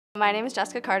My name is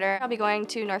Jessica Carter. I'll be going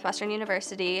to Northwestern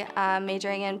University,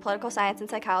 majoring in political science and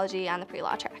psychology on the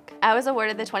pre-law track. I was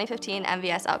awarded the 2015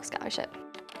 MVS Elks Scholarship.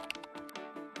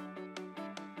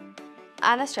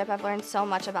 On this trip, I've learned so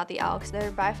much about the Elks.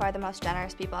 They're by far the most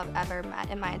generous people I've ever met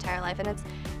in my entire life, and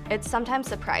it's sometimes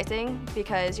surprising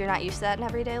because you're not used to that in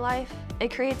everyday life.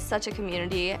 It creates such a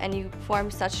community, and you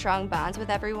form such strong bonds with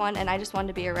everyone, and I just wanted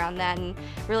to be around that and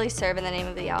really serve in the name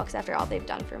of the Elks after all they've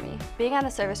done for me. Being on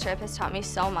the service trip has taught me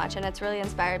so much, and it's really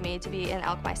inspired me to be an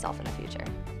Elk myself in the future.